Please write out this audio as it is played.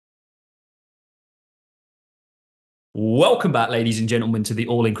Welcome back, ladies and gentlemen, to the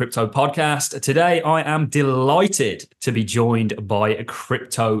All in Crypto podcast. Today, I am delighted to be joined by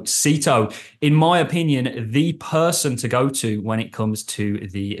CryptoCito. In my opinion, the person to go to when it comes to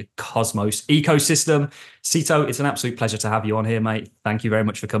the Cosmos ecosystem. Cito, it's an absolute pleasure to have you on here, mate. Thank you very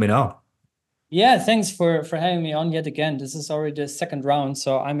much for coming on. Yeah, thanks for having me on yet again. This is already the second round,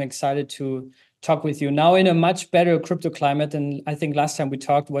 so I'm excited to talk with you now in a much better crypto climate. And I think last time we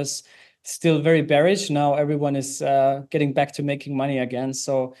talked was still very bearish. Now everyone is getting back to making money again.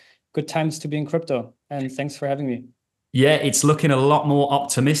 So good times to be in crypto. And thanks for having me. Yeah, it's looking a lot more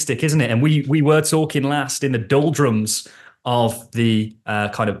optimistic, isn't it? And we were talking last in the doldrums of the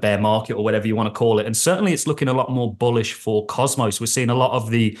kind of bear market or whatever you want to call it. And certainly it's looking a lot more bullish for Cosmos. We're seeing a lot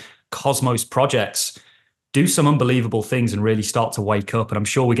of the Cosmos projects do some unbelievable things and really start to wake up. And I'm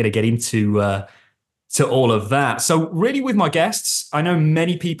sure we're going to get into to all of that. So really with my guests, I know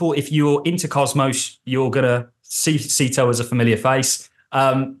many people, if you're into Cosmos, you're going to see Cito as a familiar face.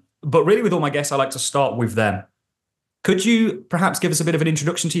 But really with all my guests, I like to start with them. Could you perhaps give us a bit of an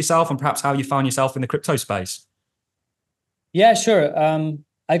introduction to yourself and perhaps how you found yourself in the crypto space? Yeah, sure.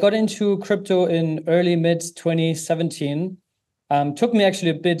 I got into crypto in early mid 2017. Took me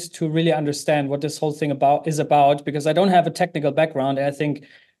actually a bit to really understand what this whole thing is about, because I don't have a technical background. And I think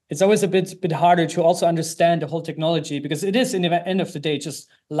it's always a bit harder to also understand the whole technology, because it is in the end of the day just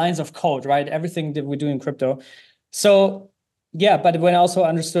lines of code, right? Everything that we do in crypto. So yeah, but when I also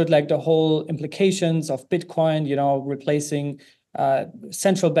understood like the whole implications of Bitcoin, replacing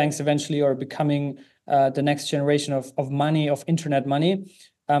central banks eventually, or becoming the next generation of money, of internet money,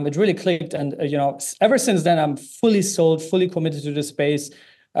 it really clicked. And ever since then, I'm fully sold, fully committed to the space.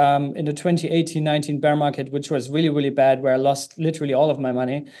 In the 2018-19 bear market, which was really, really bad, where I lost literally all of my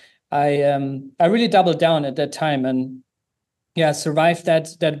money, I really doubled down at that time, and yeah, survived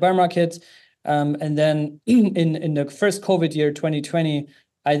that bear market. And then in the first COVID year, 2020,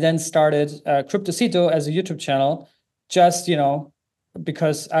 I then started CryptoCito as a YouTube channel, just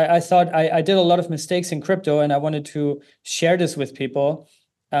because I thought I did a lot of mistakes in crypto, and I wanted to share this with people.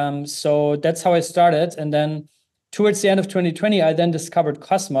 So that's how I started. And then towards the end of 2020, I then discovered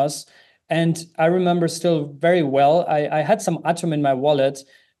Cosmos. And I remember still very well, I had some Atom in my wallet,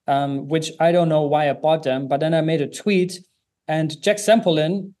 which I don't know why I bought them. But then I made a tweet, and Jack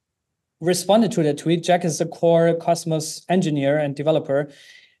Sempolin responded to that tweet. Jack is a core Cosmos engineer and developer.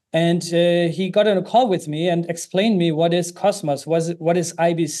 And he got on a call with me and explained me what is Cosmos, what is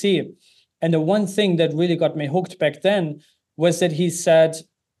IBC. And the one thing that really got me hooked back then was that he said,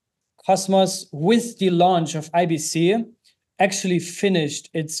 Cosmos, with the launch of IBC, actually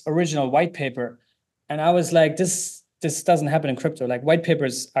finished its original white paper. And I was like, this doesn't happen in crypto. Like, white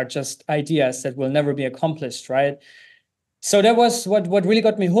papers are just ideas that will never be accomplished, right? So that was what really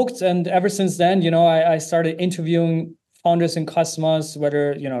got me hooked. And ever since then, I started interviewing founders in Cosmos,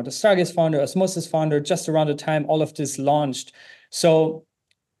 whether, the Stargaze founder, Osmosis founder, just around the time all of this launched. So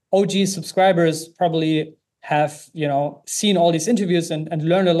OG subscribers probably have seen all these interviews and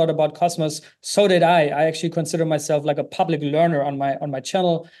learned a lot about Cosmos. So did I actually consider myself like a public learner on my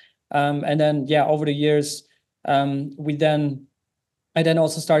channel. And then over the years, I then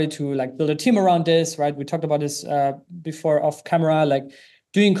also started to like build a team around this, right? We talked about this before off camera. Like,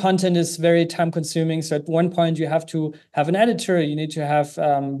 doing content is very time consuming. So at one point you have to have an editor, you need to have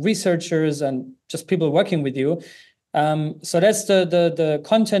researchers and just people working with you. So that's the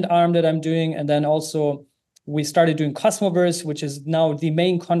content arm that I'm doing. And then also we started doing Cosmoverse, which is now the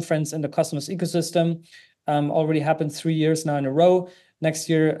main conference in the Cosmos ecosystem. Already happened 3 years now in a row. Next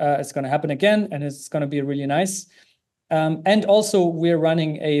year, it's going to happen again, and it's going to be really nice. And also, we're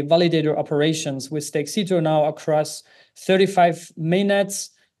running a validator operations with CryptoCito now across 35 mainnets,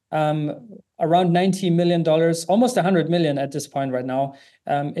 around $90 million, almost 100 million at this point right now,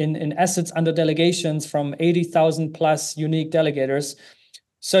 in assets under delegations from 80,000 plus unique delegators.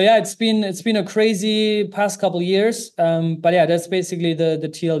 So yeah, it's been a crazy past couple of years. But yeah, that's basically the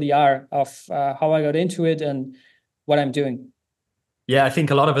TLDR of how I got into it and what I'm doing. Yeah, I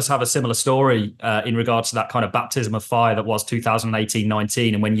think a lot of us have a similar story in regards to that kind of baptism of fire that was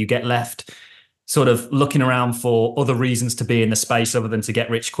 2018-19. And when you get left sort of looking around for other reasons to be in the space other than to get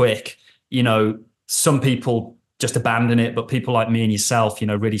rich quick, some people just abandon it. But people like me and yourself,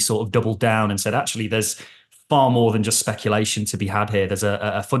 really sort of doubled down and said, actually, there's far more than just speculation to be had here. There's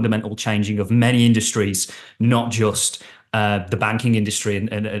a fundamental changing of many industries, not just the banking industry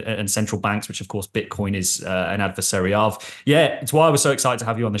and central banks, which of course Bitcoin is an adversary of. Yeah, it's why I was so excited to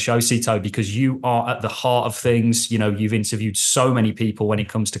have you on the show, Cito, because you are at the heart of things. You've interviewed so many people when it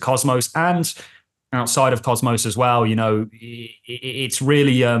comes to Cosmos and outside of Cosmos as well. It's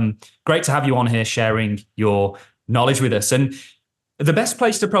really great to have you on here sharing your knowledge with us. And the best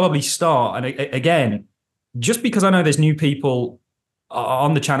place to probably start, and again, just because I know there's new people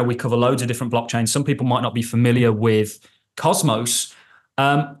on the channel, we cover loads of different blockchains. Some people might not be familiar with Cosmos.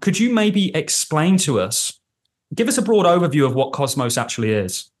 Could you maybe explain to us, give us a broad overview of what Cosmos actually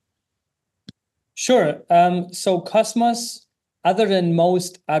is? Sure. So Cosmos, other than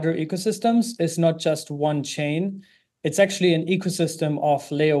most other ecosystems, is not just one chain. It's actually an ecosystem of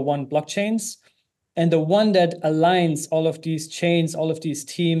layer one blockchains. And the one that aligns all of these chains, all of these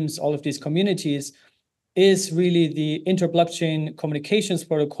teams, all of these communities is really the Inter-Blockchain Communications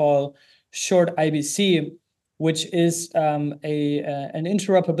Protocol, short IBC, which is an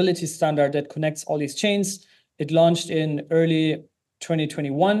interoperability standard that connects all these chains. It launched in early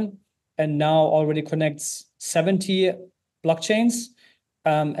 2021 and now already connects 70 blockchains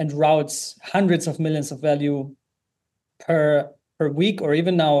and routes hundreds of millions of value per week, or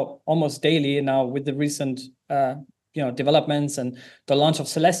even now almost daily now with the recent developments and the launch of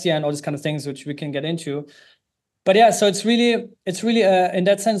Celestia and all these kind of things, which we can get into. But yeah, so it's really in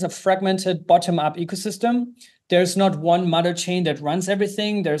that sense a fragmented bottom-up ecosystem. There's not one mother chain that runs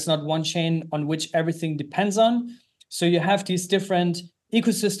everything. There's not one chain on which everything depends on. So you have these different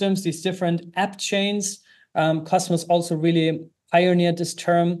ecosystems, these different app chains. Cosmos also really pioneered this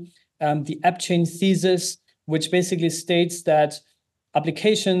term, the app chain thesis, which basically states that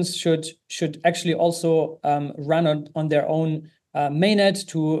applications should actually also run on their own mainnet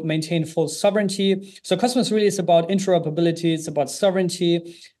to maintain full sovereignty. So Cosmos really is about interoperability. It's about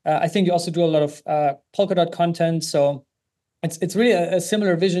sovereignty. I think you also do a lot of Polkadot content. So it's really a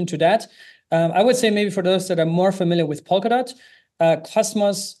similar vision to that. I would say maybe for those that are more familiar with Polkadot,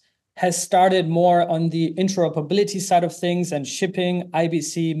 Cosmos has started more on the interoperability side of things and shipping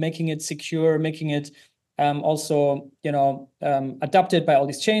IBC, making it secure, making it also adopted by all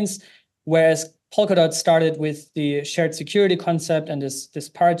these chains, whereas Polkadot started with the shared security concept and this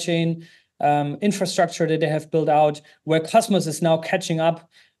parachain infrastructure that they have built out, where Cosmos is now catching up,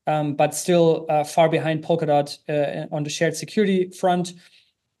 but still far behind Polkadot on the shared security front.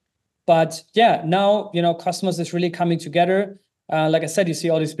 But yeah, now Cosmos is really coming together. Like I said, you see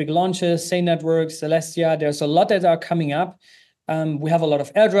all these big launches, Say Networks, Celestia. There's a lot that are coming up. We have a lot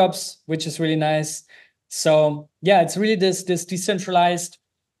of airdrops, which is really nice. So yeah, it's really this decentralized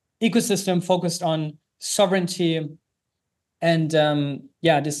ecosystem focused on sovereignty and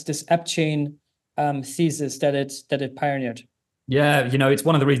this app chain thesis that it pioneered. Yeah, it's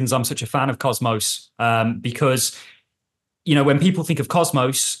one of the reasons I'm such a fan of Cosmos, because when people think of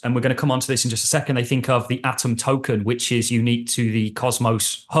Cosmos, and we're going to come on to this in just a second, they think of the Atom token, which is unique to the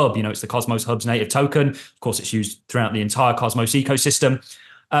Cosmos Hub. It's the Cosmos Hub's native token. Of course, it's used throughout the entire Cosmos ecosystem.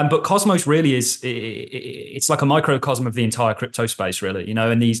 But Cosmos really it's like a microcosm of the entire crypto space, really,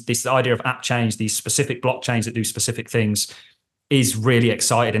 and this idea of app chains, these specific blockchains that do specific things is really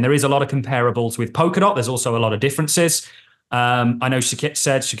exciting. And there is a lot of comparables with Polkadot. There's also a lot of differences. I know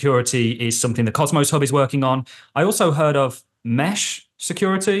said security is something the Cosmos Hub is working on. I also heard of mesh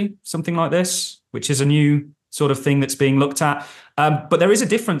security, something like this, which is a new sort of thing that's being looked at. But there is a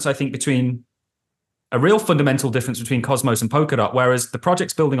difference, I think, a real fundamental difference between Cosmos and Polkadot, whereas the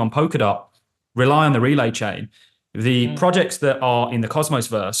projects building on Polkadot rely on the relay chain. The projects that are in the Cosmos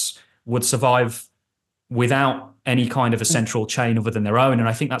verse would survive without any kind of a central chain other than their own. And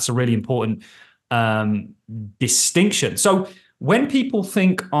I think that's a really important distinction. So when people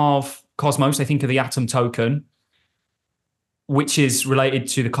think of Cosmos, they think of the Atom token, which is related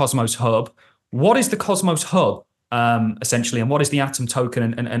to the Cosmos Hub. What is the Cosmos Hub, essentially, and what is the Atom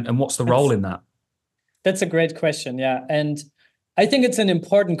token, and what's the role in that? That's a great question, yeah. And I think it's an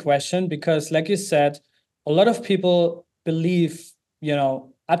important question because, like you said, a lot of people believe,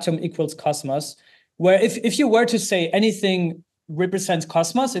 Atom equals Cosmos, where if you were to say anything represents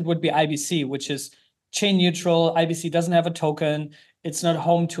Cosmos, it would be IBC, which is chain neutral. IBC doesn't have a token. It's not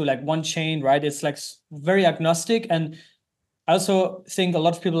home to like one chain, right? It's like very agnostic. And I also think a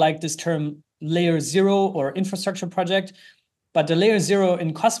lot of people like this term layer zero or infrastructure project, but the layer zero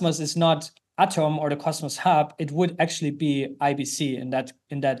in Cosmos is not Atom or the Cosmos Hub. It would actually be IBC in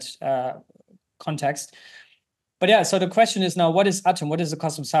that context. But yeah, so the question is now, what is Atom? What is the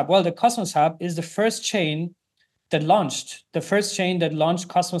Cosmos Hub? Well, the Cosmos Hub is the first chain that launched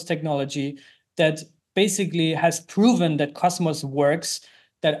Cosmos technology, that basically has proven that Cosmos works,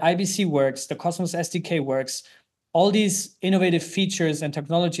 that IBC works, the Cosmos SDK works, all these innovative features and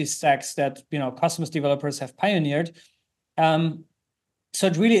technology stacks that Cosmos developers have pioneered. So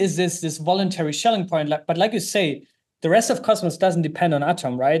it really is this voluntary shelling point. But like you say, the rest of Cosmos doesn't depend on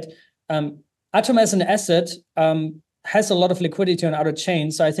Atom, right? Atom as an asset has a lot of liquidity on other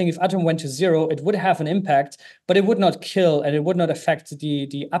chains. So I think if Atom went to zero, it would have an impact, but it would not kill and it would not affect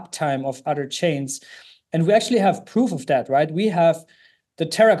the uptime of other chains. And we actually have proof of that, right? We have the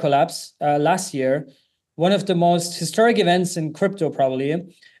Terra collapse last year, one of the most historic events in crypto,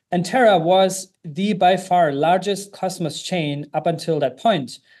 probably. And Terra was the by far largest Cosmos chain up until that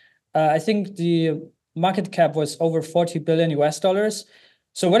point. I think the market cap was over 40 billion US dollars.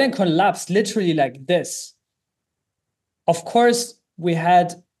 So when it collapsed, literally like this, of course, we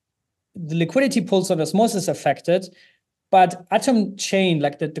had the liquidity pools on Osmosis affected, but Atom chain,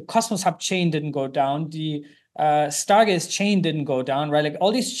 like the Cosmos Hub chain didn't go down. The Stargaze chain didn't go down, right? Like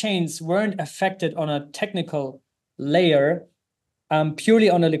all these chains weren't affected on a technical layer, purely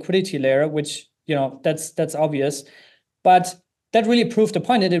on a liquidity layer, which, that's obvious. But that really proved the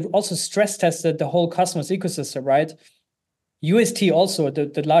point. And it also stress tested the whole Cosmos ecosystem, right? UST also,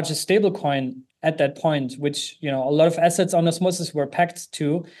 the largest stablecoin at that point, which, a lot of assets on Osmosis were packed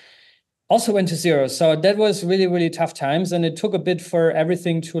to, also went to zero. So that was really, really tough times. And it took a bit for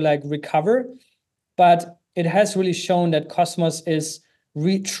everything to like recover. But it has really shown that Cosmos is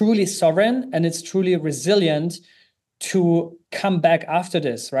truly sovereign and it's truly resilient to come back after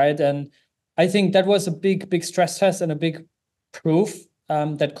this, right? And I think that was a big, big stress test and a big proof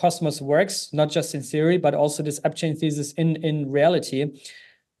that Cosmos works, not just in theory, but also this upchain thesis in reality.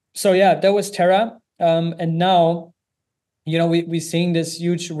 So yeah, that was Terra. And now, we're seeing this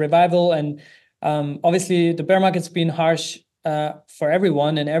huge revival. And obviously the bear market's been harsh for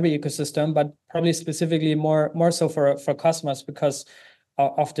everyone in every ecosystem, but probably specifically more so for Cosmos because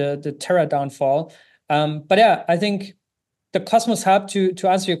of the Terra downfall. But yeah, I think the Cosmos Hub, to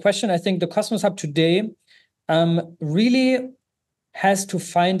answer your question, I think the Cosmos Hub today really has to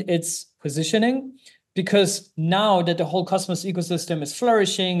find its positioning, because now that the whole Cosmos ecosystem is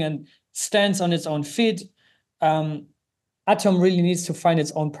flourishing and stands on its own feet, Atom really needs to find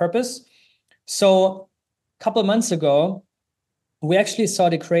its own purpose. So a couple of months ago, we actually saw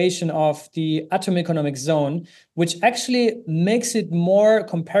the creation of the Atom Economic Zone, which actually makes it more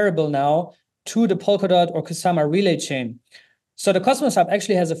comparable now to the Polkadot or Kusama relay chain. So the Cosmos Hub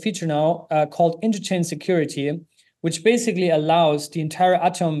actually has a feature now called interchain security, which basically allows the entire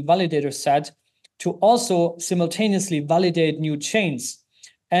Atom validator set to also simultaneously validate new chains.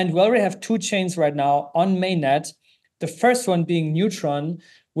 And we already have 2 chains right now on mainnet. The first one being Neutron,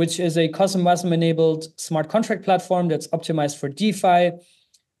 which is a Cosmos-enabled smart contract platform that's optimized for DeFi,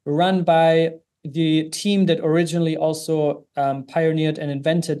 run by the team that originally also pioneered and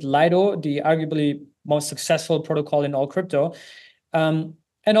invented Lido, the arguably most successful protocol in all crypto.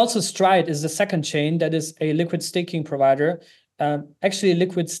 And also Stride is the second chain that is a liquid staking provider, actually a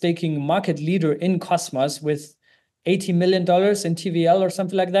liquid staking market leader in Cosmos with $80 million in TVL or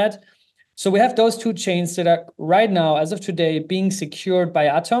something like that. So we have those 2 chains that are right now, as of today, being secured by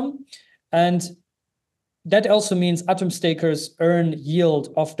Atom. And that also means Atom stakers earn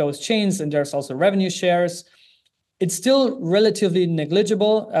yield off those chains, and there's also revenue shares. It's still relatively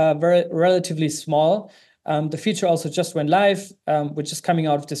negligible, very relatively small. The feature also just went live, which is coming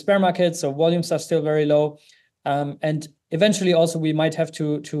out of this bear market, so volumes are still very low. And eventually also we might have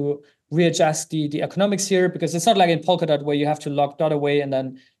to readjust the economics here, because it's not like in Polkadot where you have to lock DOT away and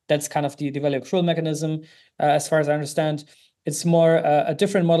then that's kind of the value accrual mechanism, as far as I understand. It's more a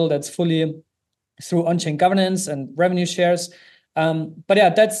different model that's fully through on-chain governance and revenue shares. But yeah,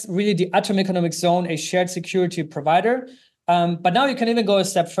 that's really the Atom Economic Zone, a shared security provider. But now you can even go a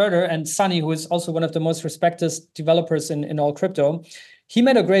step further. And Sunny, who is also one of the most respected developers in all crypto, he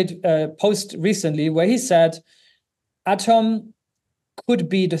made a great post recently where he said Atom could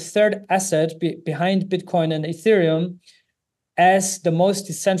be the third asset behind Bitcoin and Ethereum as the most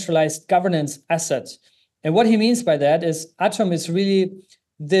decentralized governance asset. And what he means by that is Atom is really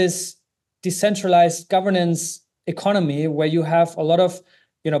this decentralized governance economy where you have a lot of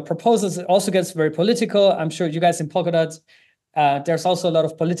proposals. It also gets very political. I'm sure you guys in Polkadot, there's also a lot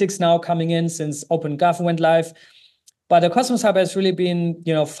of politics now coming in since OpenGov went live. But the Cosmos Hub has really been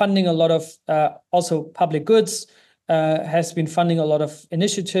funding a lot of also public goods, has been funding a lot of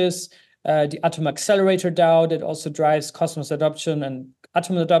initiatives. The Atom Accelerator DAO that also drives Cosmos adoption and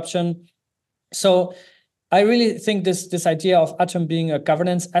Atom adoption. So I really think this idea of Atom being a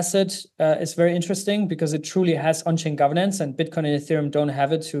governance asset is very interesting, because it truly has on-chain governance, and Bitcoin and Ethereum don't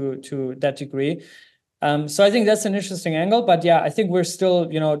have it to that degree. So I think that's an interesting angle. But yeah, I think we're still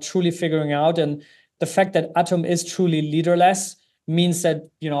truly figuring out, and the fact that Atom is truly leaderless means that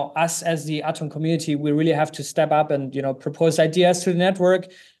us as the Atom community, we really have to step up and propose ideas to the network,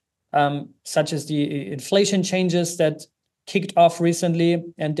 such as the inflation changes that kicked off recently,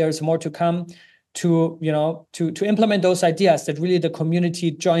 and there's more to come. to, to implement those ideas that really the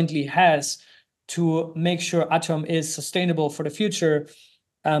community jointly has to make sure Atom is sustainable for the future,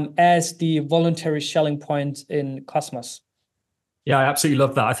 as the voluntary shelling point in Cosmos. Yeah, I absolutely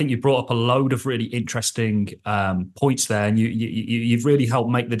love that. I think you brought up a load of really interesting points there, and you've really helped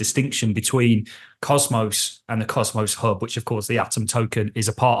make the distinction between Cosmos and the Cosmos Hub, which of course the Atom token is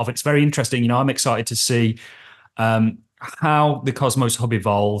a part of. It's very interesting. I'm excited to see how the Cosmos Hub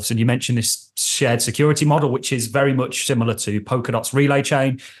evolves. And you mentioned this shared security model, which is very much similar to Polkadot's relay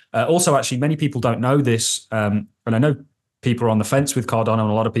chain. Also, actually, many people don't know this, and I know people are on the fence with Cardano, and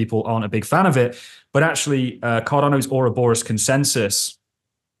a lot of people aren't a big fan of it. But actually, Cardano's Ouroboros consensus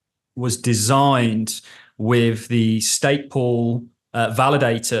was designed with the stake pool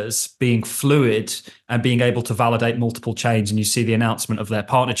validators being fluid and being able to validate multiple chains. And you see the announcement of their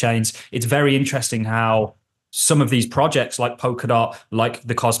partner chains. It's very interesting how some of these projects like Polkadot, like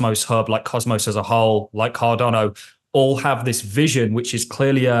the Cosmos Hub, like Cosmos as a whole, like Cardano, all have this vision, which is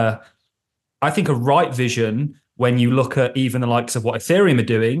clearly I think a right vision. When you look at even the likes of what Ethereum are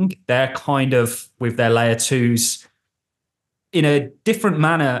doing, they're kind of, with their layer twos, in a different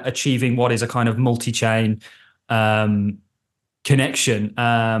manner, achieving what is a kind of multi-chain connection.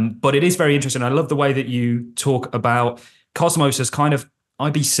 But it is very interesting. I love the way that you talk about Cosmos as kind of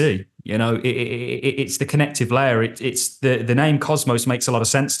IBC. It's the connective layer. It's the name Cosmos makes a lot of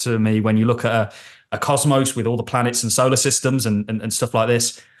sense to me when you look at a cosmos with all the planets and solar systems and stuff like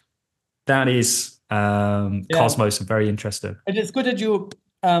this. That is Cosmos, very interesting. It is good that you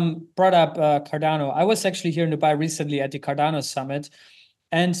brought up Cardano. I was actually here in Dubai recently at the Cardano Summit,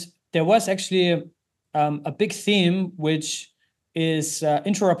 and there was actually a big theme, which is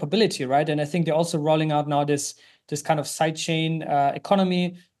interoperability, right? And I think they're also rolling out now this kind of sidechain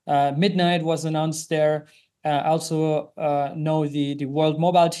economy. Midnight was announced there. I also know the World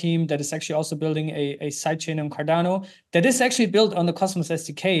Mobile team that is actually also building a sidechain on Cardano that is actually built on the Cosmos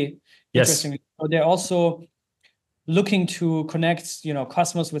SDK. Interestingly, yes. So they're also looking to connect,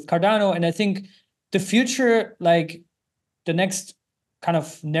 Cosmos with Cardano, and I think the future, like the next kind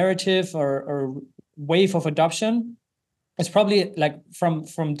of narrative or wave of adoption, is probably, like from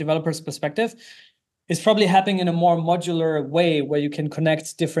developers' perspective, is probably happening in a more modular way where you can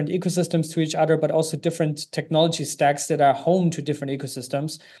connect different ecosystems to each other, but also different technology stacks that are home to different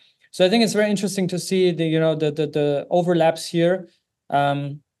ecosystems. So I think it's very interesting to see the overlaps here.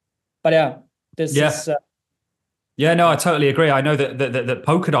 But yeah, this is. Yeah, no, I totally agree. I know that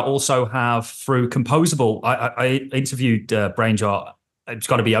Polkadot also have, through Composable. I interviewed BrainJar. It's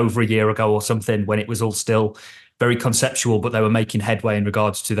got to be over a year ago or something, when it was all still very conceptual, but they were making headway in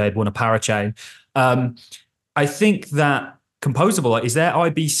regards to they'd won a parachain. I think that Composable, is their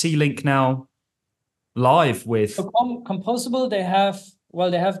IBC link now live with? So Composable, they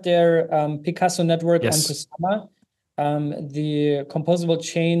have their Picasso network, yes, on Kusama. The Composable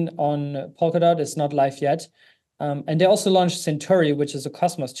chain on Polkadot is not live yet. And they also launched Centauri, which is a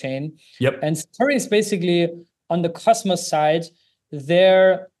Cosmos chain. Yep. And Centauri is basically, on the Cosmos side,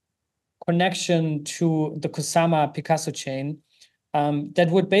 their connection to the Kusama Picasso chain, that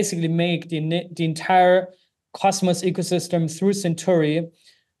would basically make the entire Cosmos ecosystem through Centauri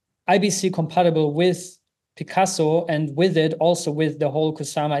IBC compatible with Picasso, and with it also with the whole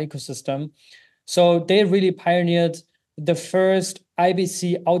Kusama ecosystem. So they really pioneered the first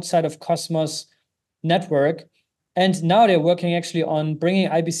IBC outside of Cosmos network. And now they're working actually on bringing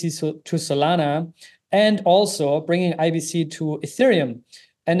IBC to Solana, and also bringing IBC to Ethereum.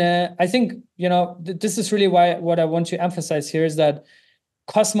 And I think, this is really what I want to emphasize here, is that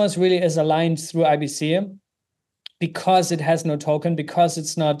Cosmos really is aligned through IBC because it has no token, because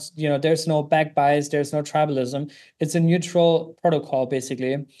it's not, there's no back bias, there's no tribalism. It's a neutral protocol,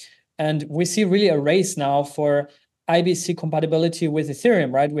 basically. And we see really a race now for IBC compatibility with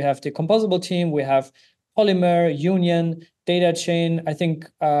Ethereum, right? We have the Composable team, we have Polymer, Union, Data Chain. I think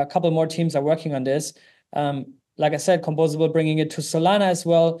a couple more teams are working on this. Like I said, Composable bringing it to Solana as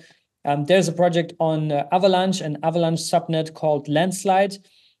well. There's a project on Avalanche, an Avalanche subnet called Landslide,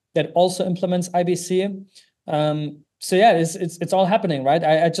 that also implements IBC. So yeah, it's all happening, right?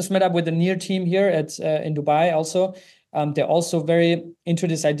 I just met up with the Near team here in Dubai also. They're also very into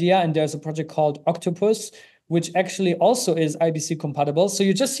this idea, and there's a project called Octopus, which actually also is IBC compatible. So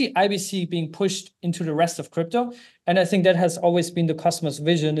you just see IBC being pushed into the rest of crypto. And I think that has always been the Cosmos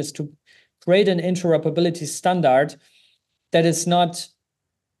vision, is to create an interoperability standard that is not,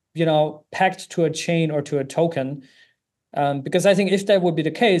 packed to a chain or to a token. Because I think if that would be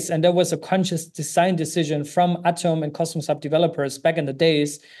the case, and there was a conscious design decision from Atom and Cosmos Hub developers back in the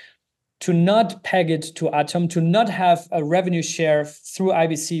days, to not peg it to Atom, to not have a revenue share through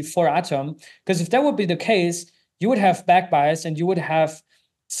IBC for Atom. Because if that would be the case, you would have back bias and you would have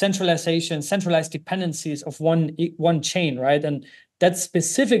centralization, centralized dependencies of one chain, right? And that's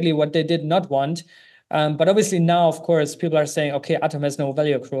specifically what they did not want. But obviously now, of course, people are saying, okay, Atom has no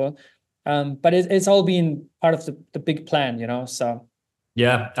value accrual. But it's all been part of the big plan, you know, so.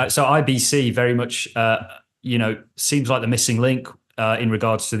 Yeah. So IBC very much, seems like the missing link in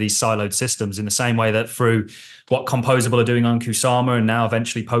regards to these siloed systems, in the same way that through what Composable are doing on Kusama and now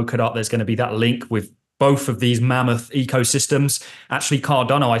eventually Polkadot, there's going to be that link with both of these mammoth ecosystems. Actually,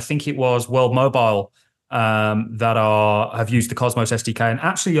 Cardano, I think it was World Mobile have used the Cosmos SDK, and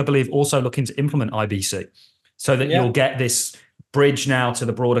actually, I believe, also looking to implement IBC, so that you'll get this bridge now to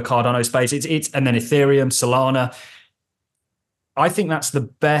the broader Cardano space. It's and then Ethereum, Solana. I think that's the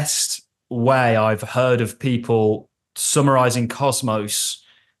best way I've heard of people summarizing Cosmos,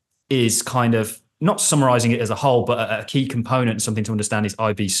 is kind of not summarizing it as a whole, but a key component, something to understand, is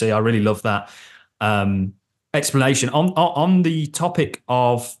IBC. I really love that explanation. On the topic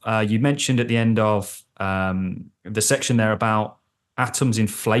of, you mentioned at the end of the section there about Atom's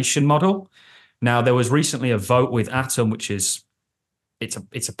inflation model. Now, there was recently a vote with Atom, which is,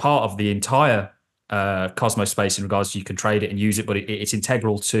 it's a part of the entire Cosmos space in regards to you can trade it and use it, but it's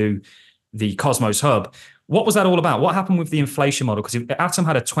integral to the Cosmos hub. What was that all about? What happened with the inflation model? Because Atom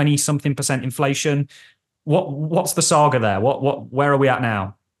had a 20-something% inflation. What's the saga there? Where are we at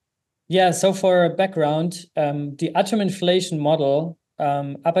now? Yeah, so for background, the Atom inflation model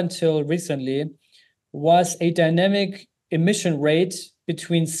up until recently was a dynamic emission rate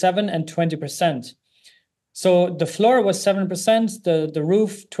between 7 and 20%. So the floor was 7%, the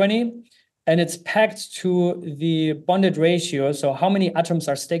roof 20%, and it's pegged to the bonded ratio, so how many atoms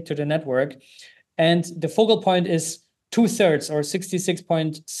are staked to the network. And the focal point is 2/3 or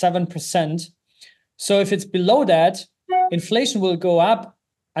 66.7%. So if it's below that, inflation will go up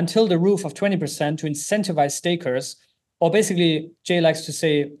until the roof of 20% to incentivize stakers, or basically, Jay,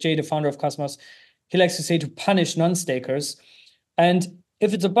 the founder of Cosmos, he likes to say to punish non-stakers. And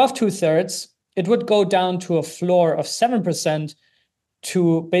if it's above 2/3, it would go down to a floor of 7%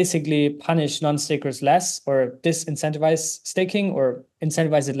 to basically punish non-stakers less, or disincentivize staking, or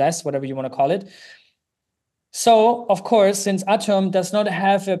incentivize it less, whatever you want to call it. So, of course, since Atom does not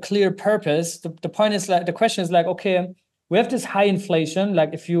have a clear purpose, the question is like, okay, we have this high inflation.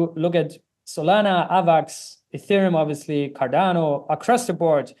 Like if you look at Solana, AVAX, Ethereum, obviously, Cardano, across the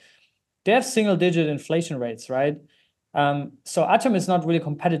board, they have single-digit inflation rates, right? So Atom is not really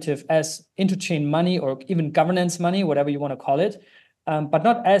competitive as interchain money or even governance money, whatever you want to call it, but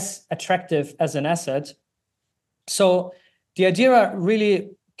not as attractive as an asset. So the idea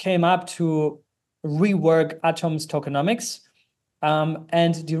really came up to rework Atom's tokenomics.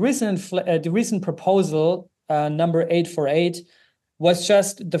 And the recent proposal, number 848, was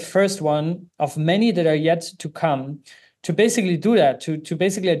just the first one of many that are yet to come to basically do that, to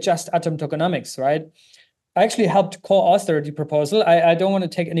basically adjust Atom tokenomics, right? I actually helped co-author the proposal. I don't want to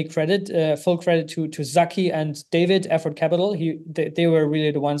take any credit, full credit to Zaki and David, Effort Capital. They were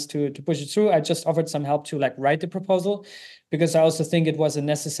really the ones to push it through. I just offered some help to write the proposal, because I also think it was a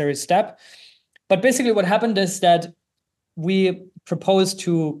necessary step. But basically what happened is that we proposed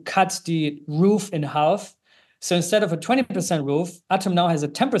to cut the roof in half. So instead of a 20% roof, Atom now has a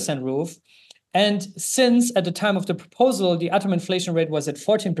 10% roof. And since at the time of the proposal, the Atom inflation rate was at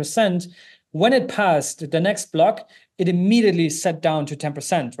 14%, when it passed the next block, it immediately set down to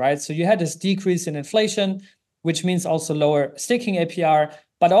 10%, right? So you had this decrease in inflation, which means also lower staking APR.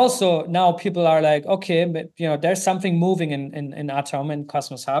 But also now people are like, okay, there's something moving in Atom and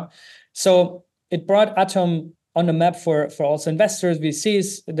Cosmos Hub. So it brought Atom on the map for also investors,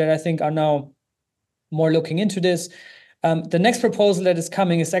 VCs, that I think are now more looking into this. The next proposal that is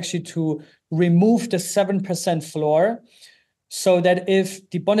coming is actually to remove the 7% floor, so that if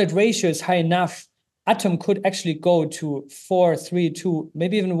the bonded ratio is high enough, Atom could actually go to 4, 3, 2,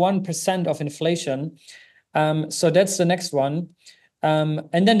 maybe even 1% of inflation. So that's the next one. And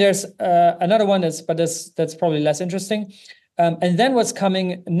then there's another one that's probably less interesting. And then what's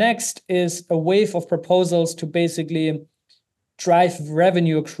coming next is a wave of proposals to basically drive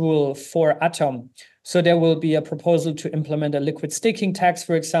revenue accrual for Atom. So there will be a proposal to implement a liquid staking tax,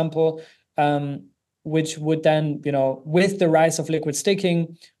 for example, which would then, with the rise of liquid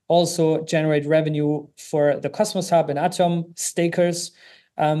staking, also generate revenue for the Cosmos Hub and Atom stakers.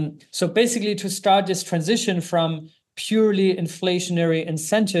 So basically to start this transition from purely inflationary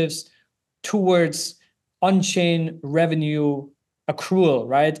incentives towards on-chain revenue accrual,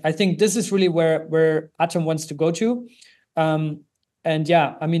 right? I think this is really where Atom wants to go to. And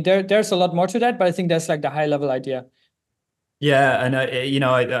yeah, I mean, there's a lot more to that, but I think that's like the high level idea. Yeah, and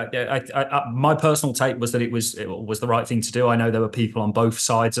my personal take was that it was the right thing to do. I know there were people on both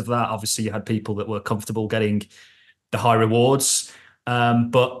sides of that. Obviously, you had people that were comfortable getting the high rewards,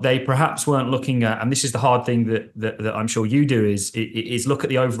 but they perhaps weren't looking at. And this is the hard thing that I'm sure you do is look at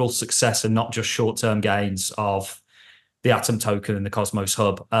the overall success and not just short term gains of the Atom token and the Cosmos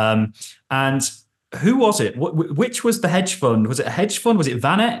Hub. And who was it? Which was the hedge fund? Was it a hedge fund? Was it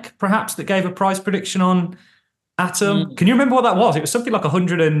VanEck perhaps that gave a price prediction on Atom? Can you remember what that was? It was something like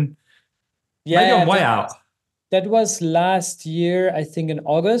 100 and maybe Yeah, I'm way out. that was last year, I think in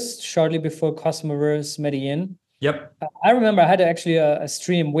August, shortly before Cosmoverse Medellin. Yep. I remember I had actually a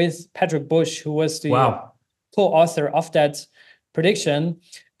stream with Patrick Bush, who was the Wow. co-author of that prediction.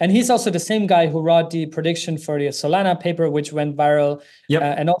 And he's also the same guy who wrote the prediction for the Solana paper, which went viral, Yep.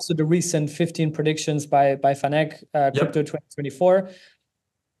 and also the recent 15 predictions by FANEC, Crypto Yep. 2024.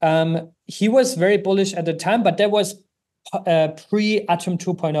 He was very bullish at the time, but that was pre-Atom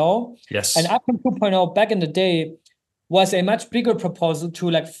 2.0. Yes. And Atom 2.0 back in the day was a much bigger proposal to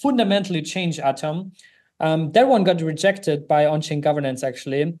like fundamentally change Atom. That one got rejected by on-chain governance,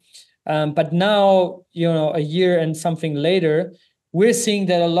 actually. But now, a year and something later, we're seeing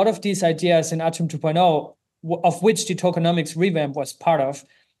that a lot of these ideas in Atom 2.0, of which the tokenomics revamp was part of,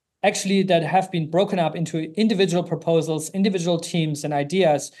 actually that have been broken up into individual proposals, individual teams and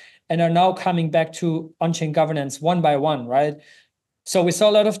ideas, and are now coming back to on-chain governance one by one, right? So we saw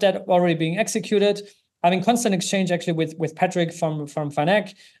a lot of that already being executed. I'm in constant exchange actually with Patrick from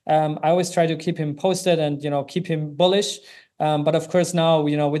FANEC. I always try to keep him posted and keep him bullish. But of course now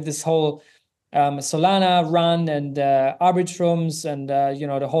with this whole Solana run and Arbitrums and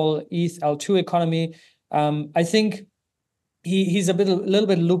the whole ETH L2 economy, I think he's a little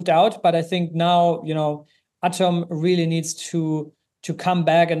bit looped out. But I think now Atom really needs to come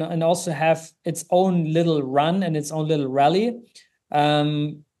back and also have its own little run and its own little rally.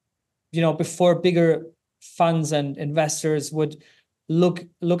 Before bigger funds and investors would look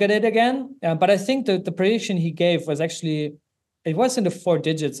at it again. But I think the prediction he gave was actually, it was in the 4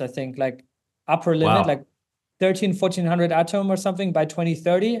 digits, I think, like upper limit, like 1,400 Atom or something by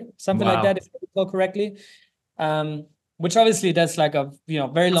 2030, something like that, if I recall correctly. Which obviously that's like a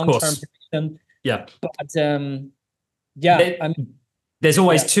very long-term prediction. Yeah. But yeah, there's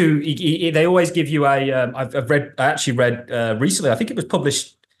always two. They always give you a. I actually read recently. I think it was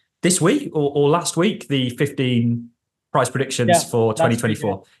published this week or last week. The 15 price predictions for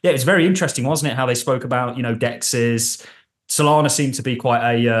 2024. Week, yeah, it was very interesting, wasn't it? How they spoke about Dexes. Solana seemed to be quite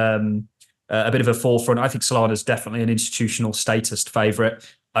a bit of a forefront. I think Solana is definitely an institutional statist favorite.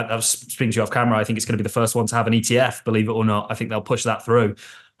 I was speaking to you off camera. I think it's going to be the first one to have an ETF. Believe it or not, I think they'll push that through.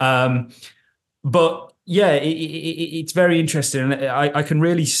 But yeah, it's very interesting. And I can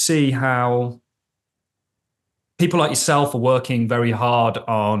really see how people like yourself are working very hard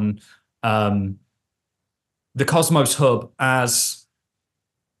on the Cosmos Hub as,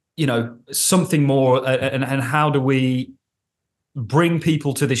 something more. And how do we bring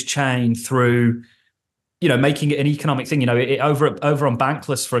people to this chain through, making it an economic thing? Over on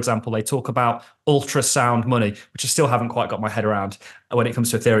Bankless, for example, they talk about ultrasound money, which I still haven't quite got my head around when it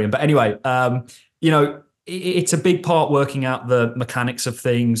comes to Ethereum. But anyway, it's a big part working out the mechanics of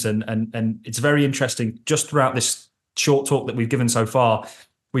things, and it's very interesting. Just throughout this short talk that we've given so far,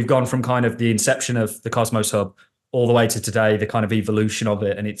 we've gone from kind of the inception of the Cosmos Hub all the way to today, the kind of evolution of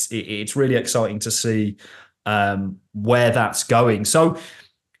it, and it's really exciting to see where that's going. So,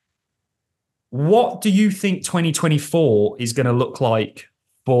 what do you think 2024 is going to look like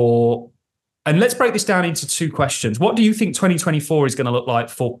for? And let's break this down into 2 questions. What do you think 2024 is going to look like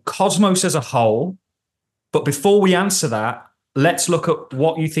for Cosmos as a whole? But before we answer that, let's look at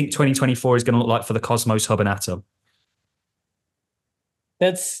what you think 2024 is going to look like for the Cosmos Hub and Atom.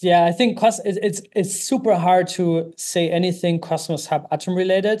 I think it's super hard to say anything Cosmos Hub Atom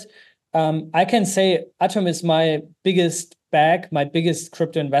related. I can say Atom is my biggest bag, my biggest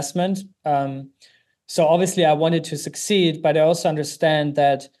crypto investment. So obviously I wanted to succeed, but I also understand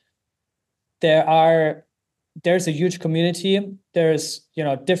that there's a huge community. There's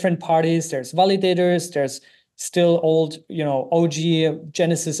different parties, there's validators, there's still old OG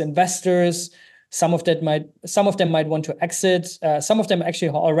Genesis investors. Some of them might want to exit. Some of them actually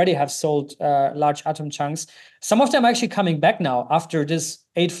already have sold large Atom chunks. Some of them are actually coming back now after this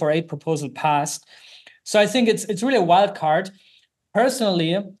 848 proposal passed. So I think it's really a wild card.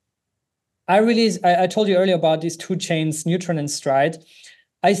 Personally, I told you earlier about these 2 chains, Neutron and Stride.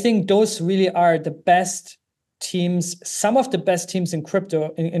 I think those really are the best teams, some of the best teams in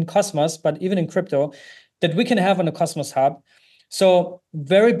crypto, in Cosmos, but even in crypto, that we can have on the Cosmos Hub. So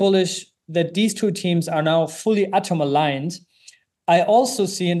very bullish that these two teams are now fully Atom aligned. I also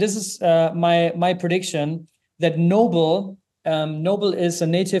see, and this is my prediction, that Noble is a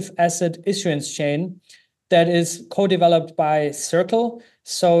native asset issuance chain that is co-developed by Circle.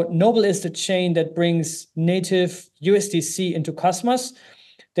 So Noble is the chain that brings native USDC into Cosmos.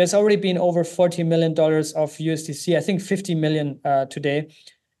 There's already been over $40 million of USDC, I think 50 million today,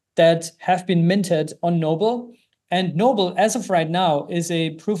 that have been minted on Noble. And Noble, as of right now, is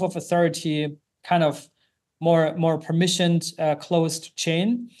a proof of authority kind of more permissioned closed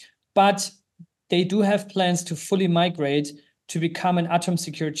chain, but they do have plans to fully migrate to become an Atom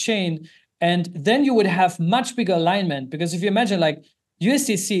secured chain. And then you would have much bigger alignment, because if you imagine, like,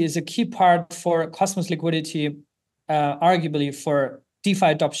 USDC is a key part for Cosmos liquidity, arguably for DeFi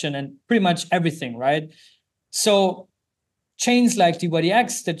adoption and pretty much everything, right? So chains like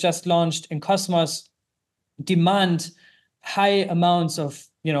DYDX that just launched in Cosmos demand high amounts of,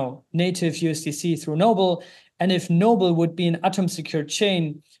 native USDC through Noble. And if Noble would be an Atom secured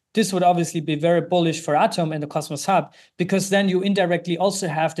chain, this would obviously be very bullish for Atom and the Cosmos Hub, because then you indirectly also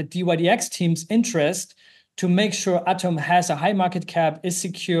have the DYDX team's interest to make sure Atom has a high market cap, is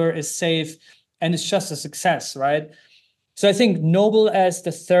secure, is safe, and it's just a success, right? So I think Noble as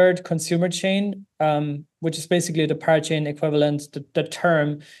the third consumer chain, which is basically the parachain equivalent, the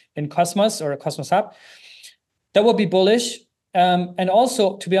term in Cosmos or a Cosmos Hub, that would be bullish. And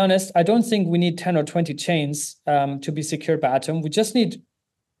also, to be honest, I don't think we need 10 or 20 chains to be secured by Atom. We just need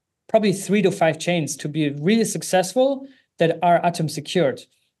probably 3 to 5 chains to be really successful that are Atom secured,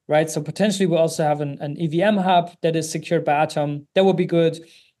 right? So potentially we also have an EVM hub that is secured by Atom. That would be good.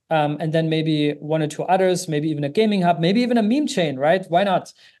 And then maybe 1 or 2 others, maybe even a gaming hub, maybe even a meme chain, right? Why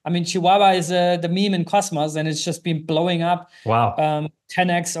not? I mean, Chihuahua is the meme in Cosmos, and it's just been blowing up. Wow.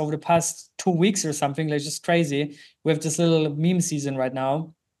 10x over the past 2 weeks or something, like just crazy. We have this little meme season right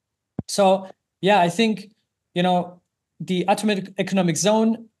now. So yeah, I think, the Atomic Economic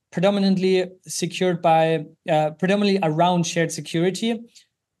Zone predominantly secured by, predominantly around shared security.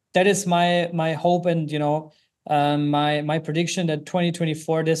 That is my hope and, my prediction that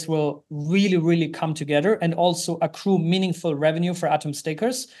 2024, this will really, really come together and also accrue meaningful revenue for Atom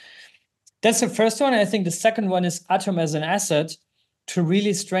stakers. That's the first one. I think the second one is Atom as an asset to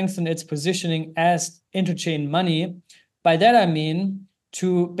really strengthen its positioning as interchain money. By that, I mean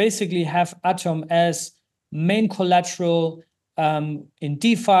to basically have Atom as main collateral in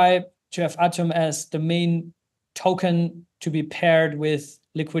DeFi, to have Atom as the main token to be paired with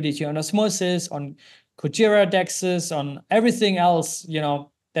liquidity on Osmosis, on Kujira dexes, on everything else,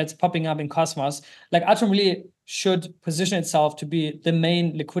 that's popping up in Cosmos. Like, Atom really should position itself to be the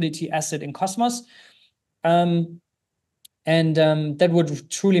main liquidity asset in Cosmos. And that would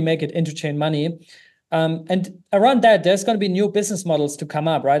truly make it interchain money. And around that, there's going to be new business models to come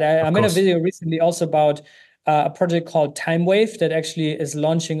up, right? I made a video recently also about a project called TimeWave that actually is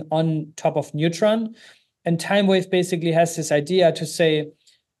launching on top of Neutron. And TimeWave basically has this idea to say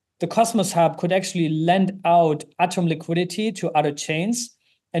the Cosmos Hub could actually lend out Atom liquidity to other chains.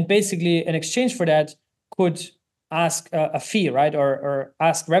 And basically, in exchange for that, could ask a fee, right? Or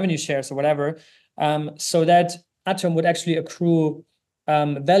ask revenue shares or whatever, so that Atom would actually accrue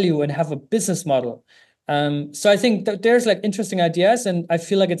value and have a business model. So I think that there's like interesting ideas, and I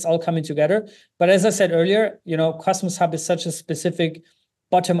feel like it's all coming together. But as I said earlier, Cosmos Hub is such a specific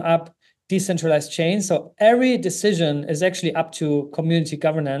bottom-up decentralized chain. So every decision is actually up to community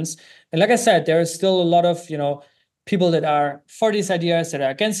governance. And like I said, there is still a lot of, people that are for these ideas, that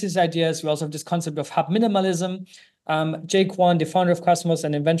are against these ideas. We also have this concept of hub minimalism. Jay Kwan, the founder of Cosmos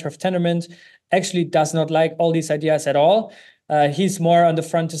and inventor of Tendermint, actually does not like all these ideas at all. He's more on the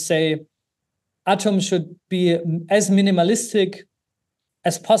front to say Atom should be as minimalistic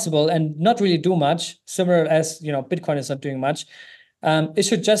as possible and not really do much, similar as Bitcoin is not doing much. It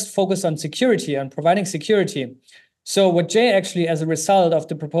should just focus on security, on providing security. So what Jay actually, as a result of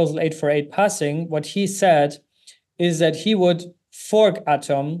the proposal 848 passing, what he said is that he would fork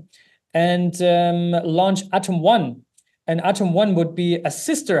Atom and launch Atom 1. And Atom 1 would be a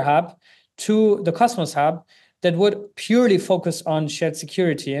sister hub to the Cosmos Hub that would purely focus on shared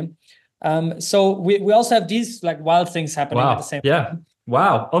security. So we also have these like wild things happening at the same time.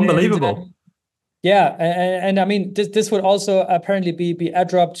 Wow. Unbelievable. And I mean, this would also apparently be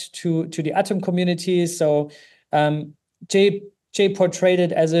airdropped to the Atom community. So Jay portrayed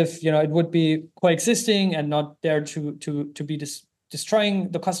it as if it would be coexisting and not there to be destroying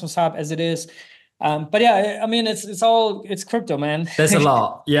the Cosmos Hub as it is. But yeah, I mean, it's crypto, man. There's a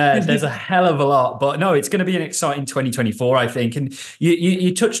lot. Yeah, there's a hell of a lot. But no, it's going to be an exciting 2024, I think. And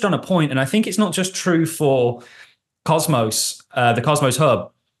you touched on a point, and I think it's not just true for Cosmos, the Cosmos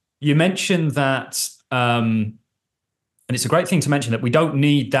Hub, you mentioned that, and it's a great thing to mention that we don't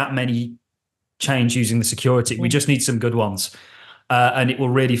need that many chains using the security. We just need some good ones. And it will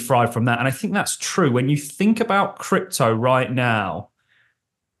really thrive from that. And I think that's true. When you think about crypto right now,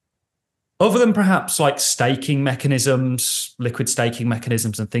 other than perhaps like staking mechanisms, liquid staking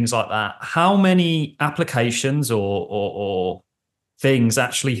mechanisms, and things like that, how many applications or things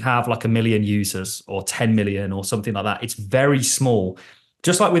actually have like 1 million users or 10 million or something like that? It's very small.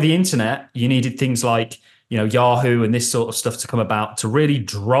 Just like with the internet, you needed things like, Yahoo and this sort of stuff to come about to really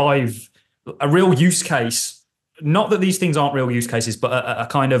drive a real use case. Not that these things aren't real use cases, but a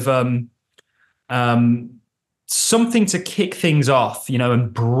kind of something to kick things off,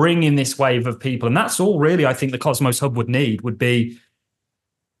 and bring in this wave of people. And that's all really I think the Cosmos Hub would be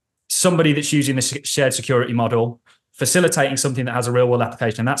somebody that's using the shared security model, facilitating something that has a real world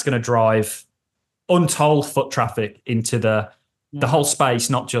application. And that's going to drive untold foot traffic into the whole space,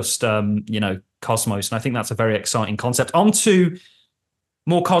 not just, Cosmos. And I think that's a very exciting concept. On to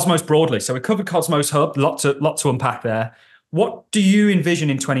more Cosmos broadly. So we covered Cosmos Hub, lot to unpack there. What do you envision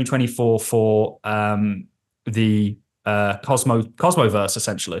in 2024 for the Cosmoverse,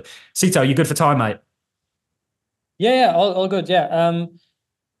 essentially? Cito, you good for time, mate? Yeah, all good. Yeah.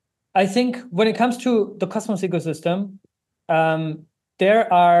 I think when it comes to the Cosmos ecosystem,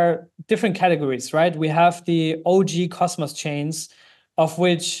 there are different categories, right? We have the OG Cosmos chains, of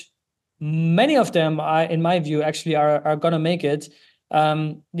which many of them are, in my view, actually are going to make it.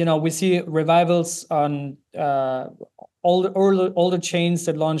 We see revivals on older chains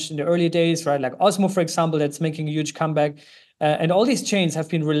that launched in the early days, right? Like Osmo, for example, that's making a huge comeback. And all these chains have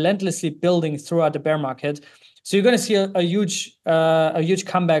been relentlessly building throughout the bear market. So you're going to see a huge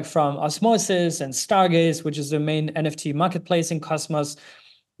comeback from Osmosis and Stargaze, which is the main NFT marketplace in Cosmos,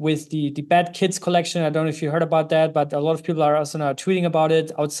 with the Bad Kids collection. I don't know if you heard about that, but a lot of people are also now tweeting about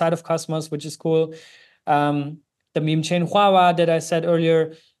it outside of Cosmos, which is cool. The meme chain Huawei that I said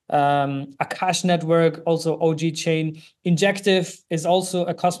earlier, Akash Network, also OG chain. Injective is also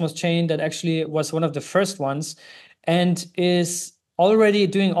a Cosmos chain that actually was one of the first ones and is already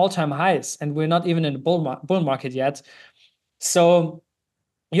doing all-time highs, and we're not even in the bull market yet. So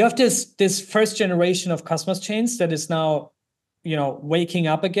you have this first generation of Cosmos chains that is now, waking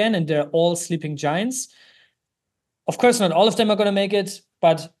up again, and they're all sleeping giants. Of course, not all of them are going to make it,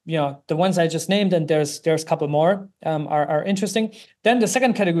 but the ones I just named, and there's a couple more, are interesting. Then the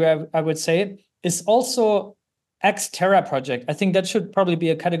second category I would say is also X-Terra project. I think that should probably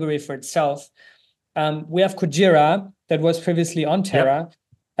be a category for itself. We have Kujira that was previously on Terra.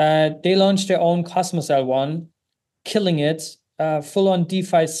 Yep. They launched their own Cosmos L1, killing it. Full-on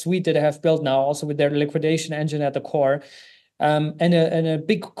DeFi suite that they have built now, also with their liquidation engine at the core, and a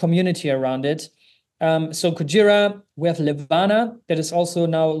big community around it. So Kujira, we have Levana that is also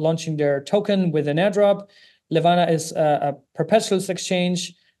now launching their token with an airdrop. Levana is a perpetuals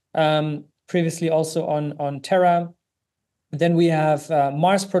exchange, previously also on Terra. Then we have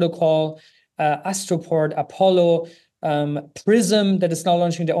Mars Protocol, Astroport, Apollo, Prism that is now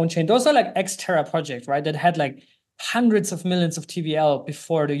launching their own chain. Those are like X-Terra projects, right? That had like hundreds of millions of TVL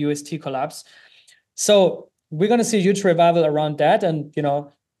before the UST collapse. So we're going to see a huge revival around that. And,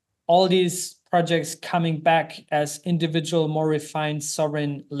 all these projects coming back as individual, more refined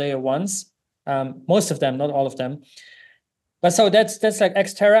sovereign layer ones. Most of them, not all of them. But so that's like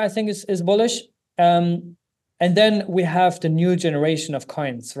X-Terra, I think is bullish. And then we have the new generation of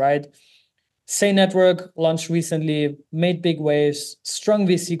coins, right? Say Network launched recently, made big waves, strong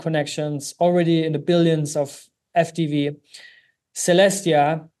VC connections, already in the billions of FDV.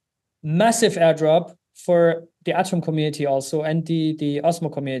 Celestia, massive airdrop for the Atom community also, and the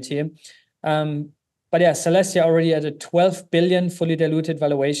Osmo community. But yeah, Celestia already at a 12 billion fully diluted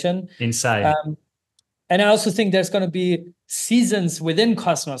valuation. Insane. And I also think there's going to be seasons within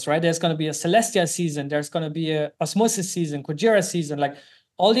Cosmos, right? There's going to be a Celestia season. There's going to be a Osmosis season, Kujira season, like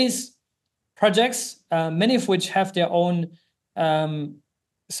all these projects, many of which have their own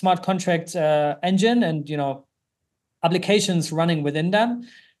smart contract engine and, applications running within them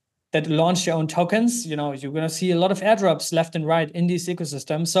that launch their own tokens. You're going to see a lot of airdrops left and right in these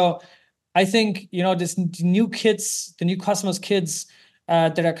ecosystems. So I think, this new kids, the new Cosmos kids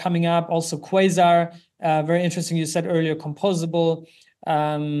that are coming up, also Quasar, very interesting. You said earlier, Composable,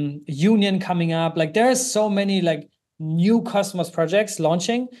 Union coming up. Like there are so many like new Cosmos projects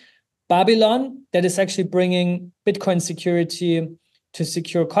launching. Babylon, that is actually bringing Bitcoin security to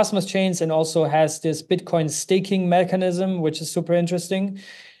secure Cosmos chains and also has this Bitcoin staking mechanism, which is super interesting.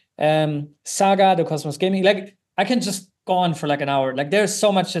 Saga, the Cosmos Gaming, like I can just go on for like an hour. Like there's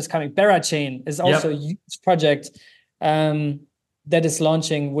so much that's coming. Berachain is also a Yep. huge project that is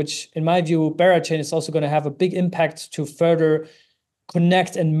launching, which in my view, Berachain is also going to have a big impact to further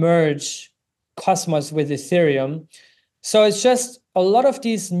connect and merge Cosmos with Ethereum. So it's just a lot of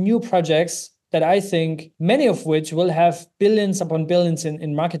these new projects that I think many of which will have billions upon billions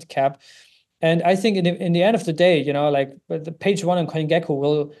in market cap. And I think in the end of the day, you know, like the page one on CoinGecko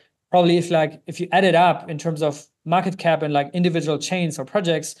will probably, if you add it up in terms of market cap and like individual chains or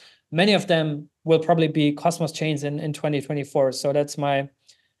projects, many of them will probably be Cosmos chains in 2024. So that's my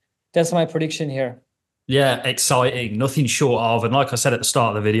prediction here. Yeah, exciting. Nothing short of. And like I said at the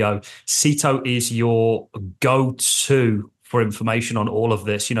start of the video, Cito is your go-to for information on all of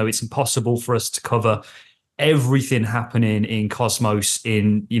this. You know, it's impossible for us to cover everything happening in Cosmos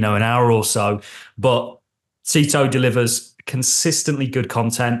in, you know, an hour or so. But Cito delivers consistently good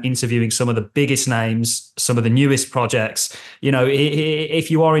content, interviewing some of the biggest names, some of the newest projects. You know, if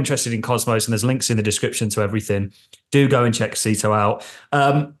you are interested in Cosmos, and there's links in the description to everything, do go and check Cito out.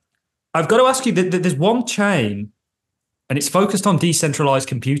 I've got to ask you that there's one chain and it's focused on decentralized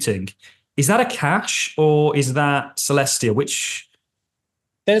computing. Is that Akash or is that Celestia? Which?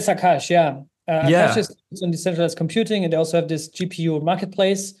 That is Akash, yeah. Akash Yeah. is on decentralized computing, and they also have this GPU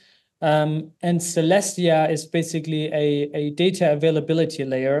marketplace. And Celestia is basically a data availability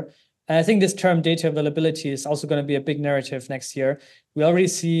layer. And I think this term data availability is also going to be a big narrative next year. We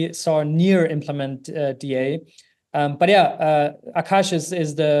already saw Near implement DA. But yeah, Akash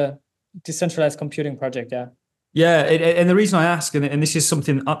is the decentralized computing project, yeah. Yeah, and the reason I ask, and this is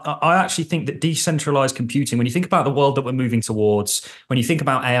something I actually think that decentralized computing, when you think about the world that we're moving towards, when you think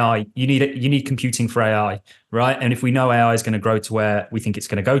about AI, you need computing for AI, right? And if we know AI is going to grow to where we think it's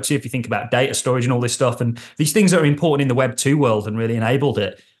going to go to, if you think about data storage and all this stuff, and these things that are important in the Web 2 world and really enabled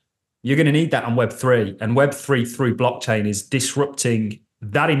it, you're going to need that on Web 3. And Web 3 through blockchain is disrupting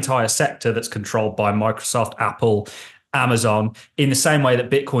that entire sector that's controlled by Microsoft, Apple, Amazon, in the same way that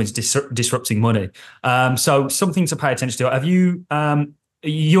Bitcoin's disrupting money. So something to pay attention to. Have you?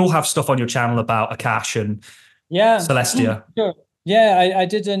 You'll have stuff on your channel about Akash and Celestia. Sure. Yeah, I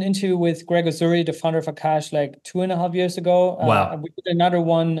did an interview with Greg Osuri, the founder of Akash, like 2.5 years ago. Wow. We did another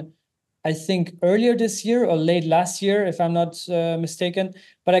one, I think earlier this year or late last year, if I'm not mistaken.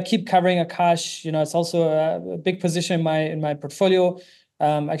 But I keep covering Akash. You know, it's also a big position in my portfolio.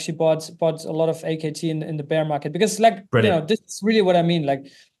 Actually bought a lot of AKT in the bear market because, like, Brilliant. you know, this is really what I mean. Like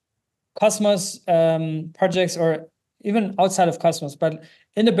Cosmos projects, or even outside of Cosmos, but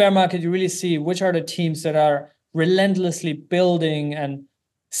in the bear market, you really see which are the teams that are relentlessly building and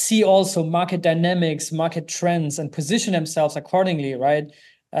see also market dynamics, market trends, and position themselves accordingly, right?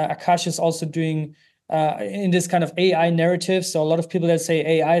 Akash is also doing in this kind of AI narrative. So a lot of people that say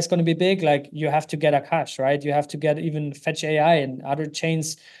AI is going to be big, like you have to get Akash, right? You have to get even Fetch AI and other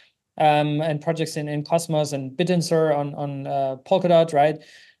chains and projects in Cosmos and Bittensor on Polkadot, right?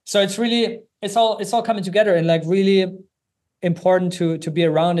 So it's all coming together, and like really important to be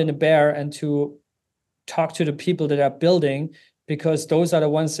around in a bear and to talk to the people that are building, because those are the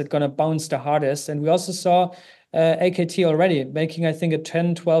ones that are going to bounce the hardest. And we also saw AKT already making, I think, a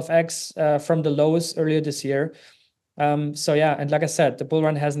 10-12x from the lows earlier this year. So yeah, and like I said, the bull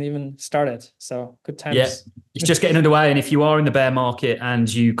run hasn't even started. So good times. Yeah, it's just getting underway. And if you are in the bear market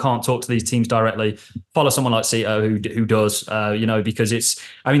and you can't talk to these teams directly, follow someone like Cito who does. You know, because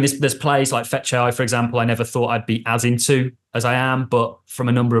there's plays like Fetch AI, for example. I never thought I'd be as into as I am, but from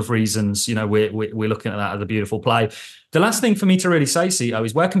a number of reasons, you know, we're looking at that as a beautiful play. The last thing for me to really say, Cito,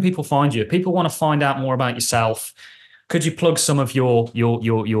 is where can people find you? If people want to find out more about yourself, could you plug some of your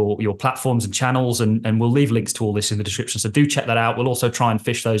platforms and channels, and we'll leave links to all this in the description. So do check that out. We'll also try and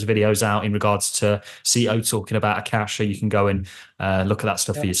fish those videos out in regards to Cito talking about Akash, so you can go and look at that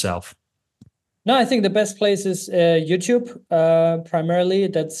stuff for yourself. No, I think the best place is YouTube, primarily.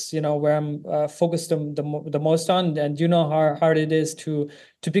 That's, you know, where I'm focused the most on. And you know how hard it is to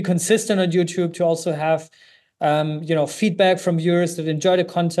be consistent on YouTube, to also have you know, feedback from viewers that enjoy the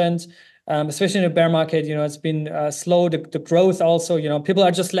content. Especially in a bear market, you know, it's been slow. The growth also, you know, people are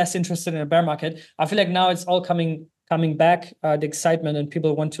just less interested in a bear market. I feel like now it's all coming back, the excitement, and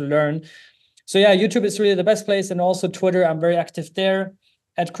people want to learn. So yeah, YouTube is really the best place, and also Twitter. I'm very active there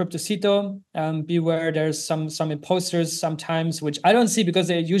at CryptoCito. Beware, there's some imposters sometimes, which I don't see because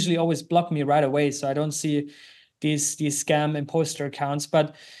they usually always block me right away. So I don't see these scam imposter accounts.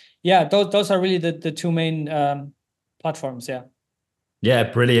 But yeah, those are really the two main platforms. Yeah. Yeah,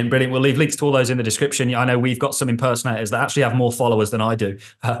 brilliant, brilliant. We'll leave links to all those in the description. I know we've got some impersonators that actually have more followers than I do,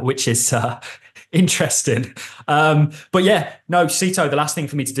 which is interesting. But yeah, no, Cito, the last thing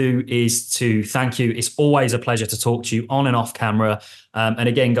for me to do is to thank you. It's always a pleasure to talk to you on and off camera. And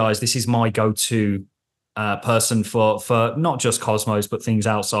again, guys, this is my go-to person for not just Cosmos, but things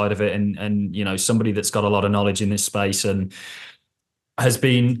outside of it. And you know, somebody that's got a lot of knowledge in this space and has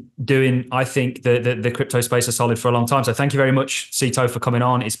been doing, I think, the crypto space is solid for a long time. So thank you very much, Cito, for coming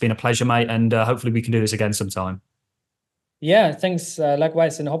on. It's been a pleasure, mate, and hopefully we can do this again sometime. Yeah, thanks.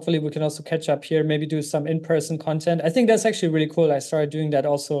 Likewise, and hopefully we can also catch up here. Maybe do some in-person content. I think that's actually really cool. I started doing that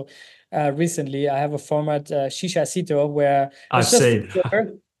also recently. I have a format, Shisha Cito, where I've it's just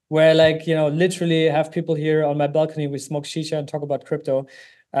seen. where, like, you know, literally have people here on my balcony. We smoke shisha and talk about crypto.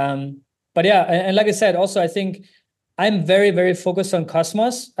 But yeah, and like I said, also I think I'm very, very focused on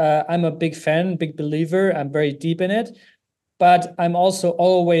Cosmos. I'm a big fan, big believer. I'm very deep in it, but I'm also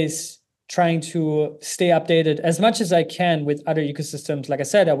always trying to stay updated as much as I can with other ecosystems. Like I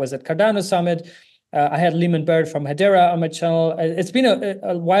said, I was at Cardano Summit. I had Lehman Bird from Hedera on my channel. It's been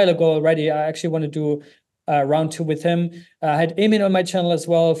a while ago already. I actually want to do round two with him. I had Emin on my channel as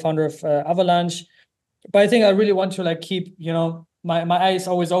well, founder of Avalanche. But I think I really want to, like, keep, you know, my eyes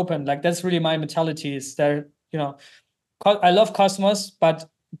always open. Like, that's really my mentality, is there, you know, I love Cosmos, but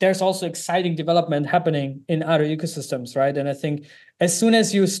there's also exciting development happening in other ecosystems, right? And I think as soon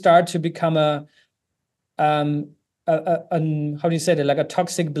as you start to become how do you say that, like a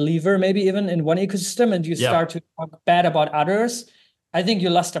toxic believer, maybe even in one ecosystem, and you start to talk bad about others, I think you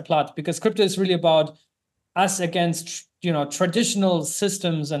lost the plot, because crypto is really about us against, you know, traditional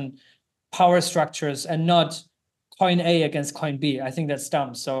systems and power structures, and not coin A against coin B. I think that's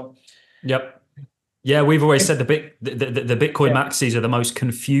dumb. So Yep. Yeah, we've always said the Bitcoin maxis are the most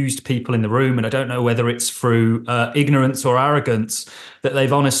confused people in the room, and I don't know whether it's through ignorance or arrogance that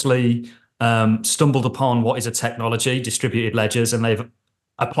they've honestly stumbled upon what is a technology, distributed ledgers, and they've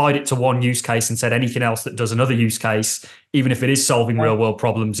applied it to one use case and said anything else that does another use case, even if it is solving real world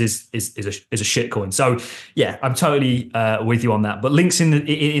problems, is a shitcoin. So yeah, I'm totally with you on that. But links in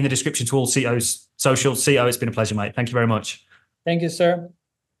the description to all Cito's socials. Cito, it's been a pleasure, mate. Thank you very much. Thank you, sir.